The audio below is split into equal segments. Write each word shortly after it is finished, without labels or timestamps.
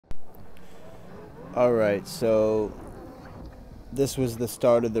Alright, so this was the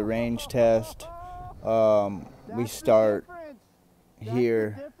start of the range test. We start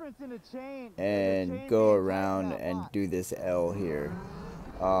here and go around and do this L here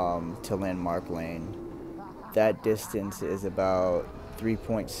to Landmark Lane. That distance is about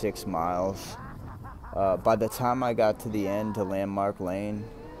 3.6 miles. By the time I got to the end to Landmark Lane,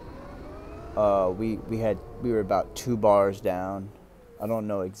 we were about 2 bars down. I don't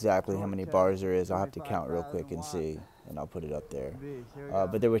know exactly how many bars there is. I'll have to count real quick and see, and I'll put it up there.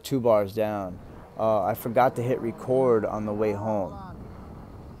 But there were 2 bars down. I forgot to hit record on the way home,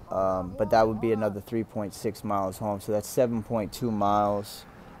 but that would be another 3.6 miles home, so that's 7.2 miles.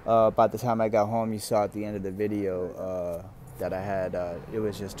 By the time I got home, you saw at the end of the video that I had, it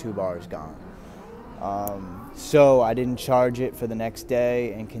was just 2 bars gone. So I didn't charge it for the next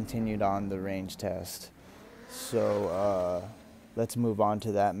day and continued on the range test. So let's move on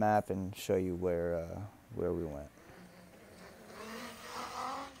to that map and show you where we went.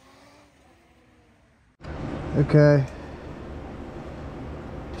 Okay,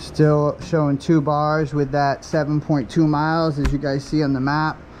 still showing 2 bars with that 7.2 miles as you guys see on the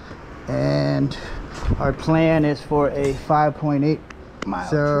map, and our plan is for a 5.8 mile.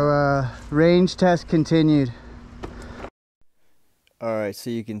 So range test continued. Alright, so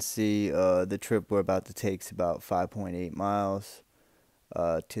you can see the trip we're about to take is about 5.8 miles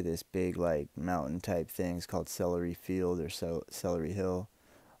to this big like mountain type thing. It's called Celery Field or Celery Hill.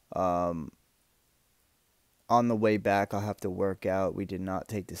 On the way back, I'll have to work out. We did not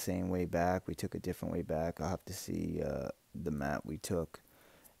take the same way back. We took a different way back. I'll have to see the map we took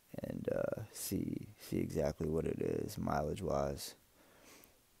and see exactly what it is mileage-wise,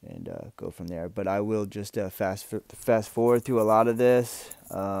 and go from there. But I will just fast forward through a lot of this.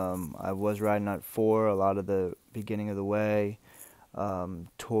 I was riding at 4 a lot of the beginning of the way.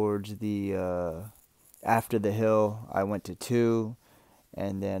 Towards the after the hill, I went to 2.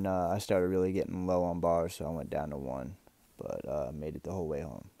 And then I started really getting low on bars, so I went down to 1, but made it the whole way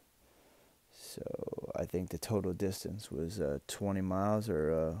home. So I think the total distance was 20 miles,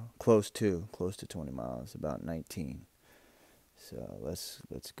 or close to 20 miles, about 19. So let's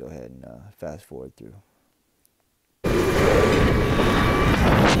go ahead and fast forward through.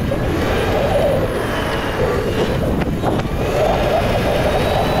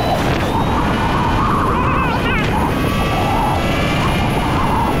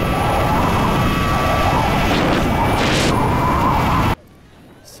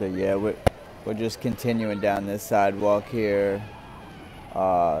 So yeah, we're just continuing down this sidewalk here.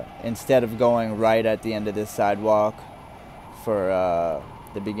 Instead of going right at the end of this sidewalk for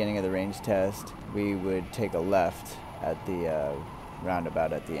the beginning of the range test, we would take a left at the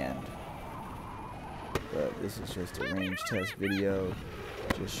roundabout at the end. But this is just a range test video,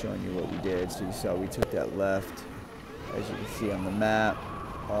 just showing you what we did. So you saw we took that left, as you can see on the map.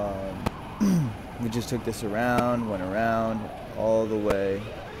 We just took this around, went around all the way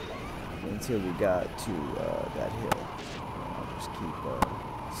until we got to that hill. And I'll just keep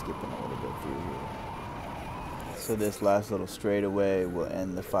skipping a little bit through here. So this last little straightaway will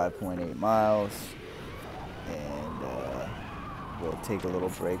end the 5.8 miles, and we'll take a little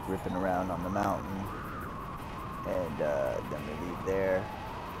break ripping around on the mountain, and then we leave there.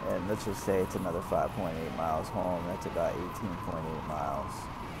 And let's just say it's another 5.8 miles home. That's about 18.8 miles.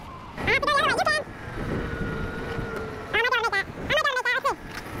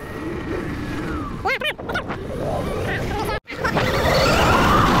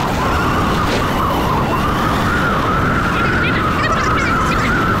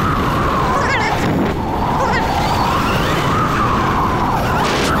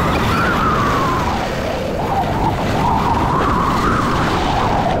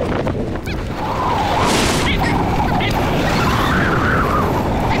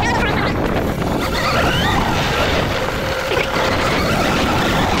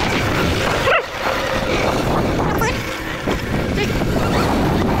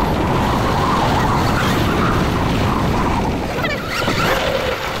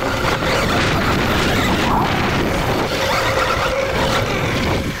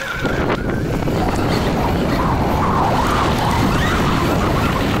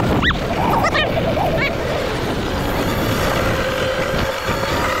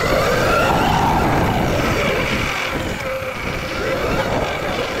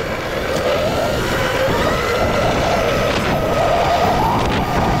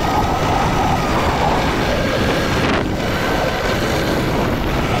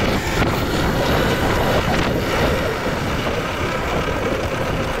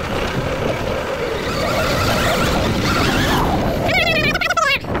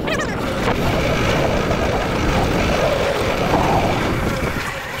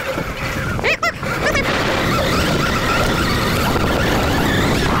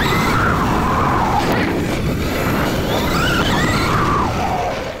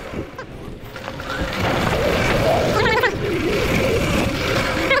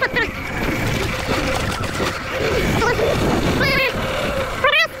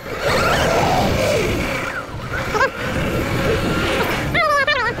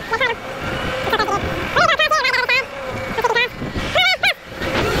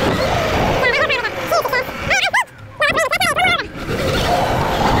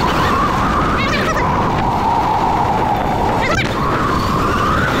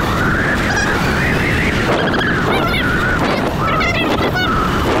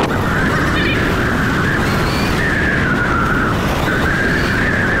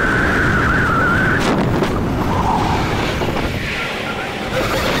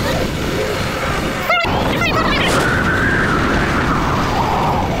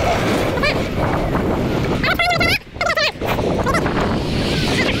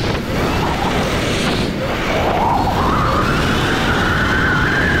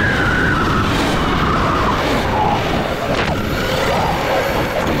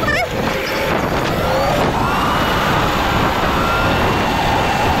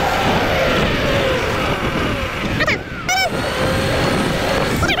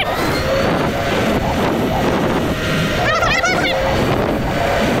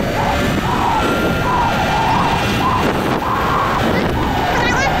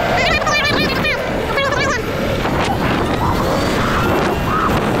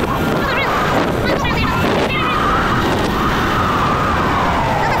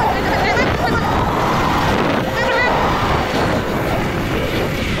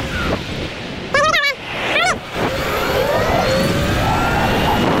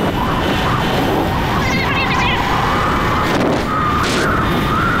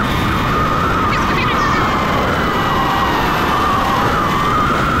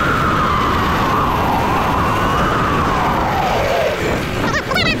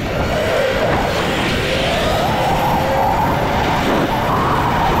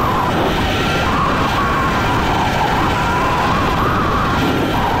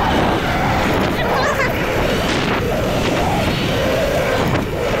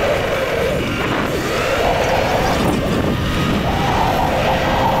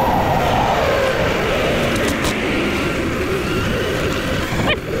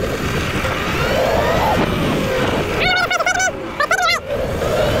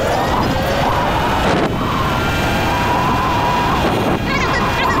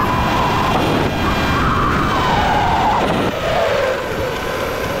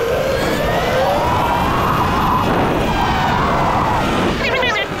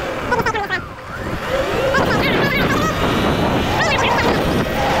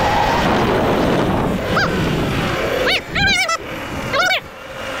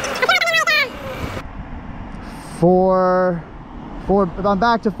 I'm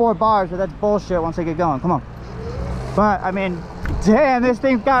back to 4 bars, but that's bullshit once I get going. Come on. But I mean, damn, this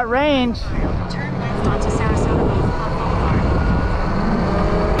thing's got range. Turn left onto Sarasota Boulevard.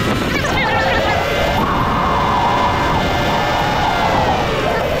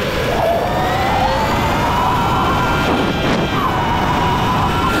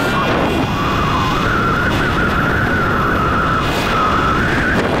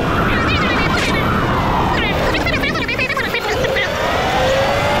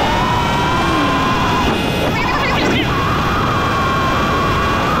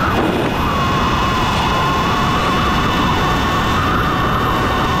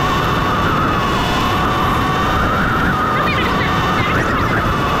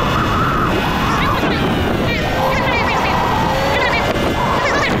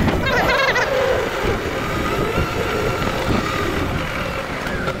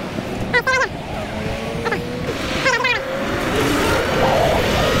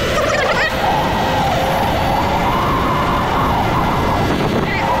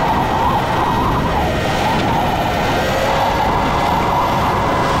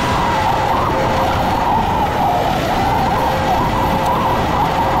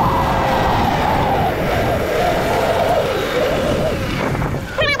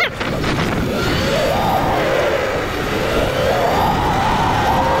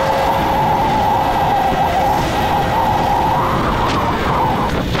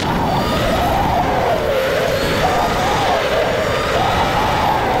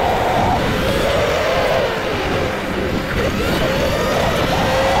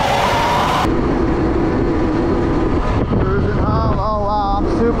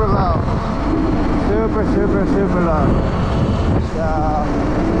 Super low. So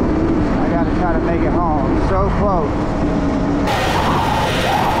I gotta try to make it home. So close.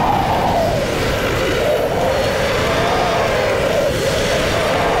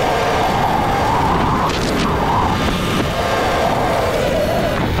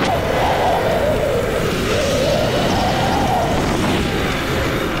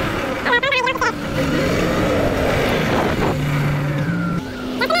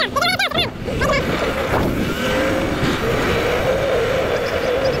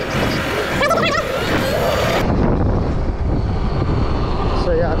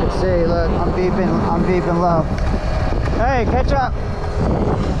 See, look, I'm beeping low. Hey, catch up.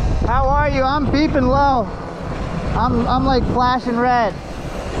 How are you? I'm beeping low. I'm like flashing red.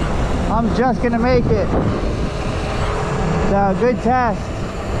 I'm just gonna make it. So good test.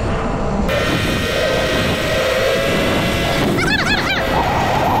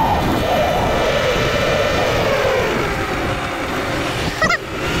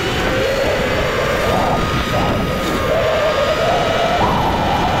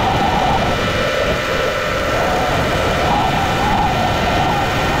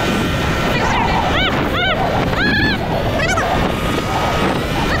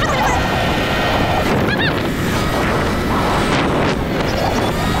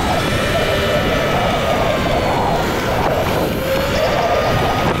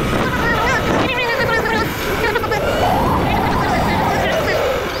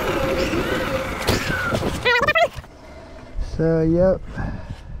 So, yep,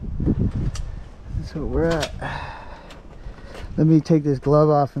 that's what we're at. Let me take this glove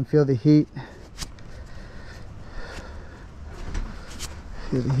off and feel the heat.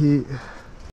 Feel the heat.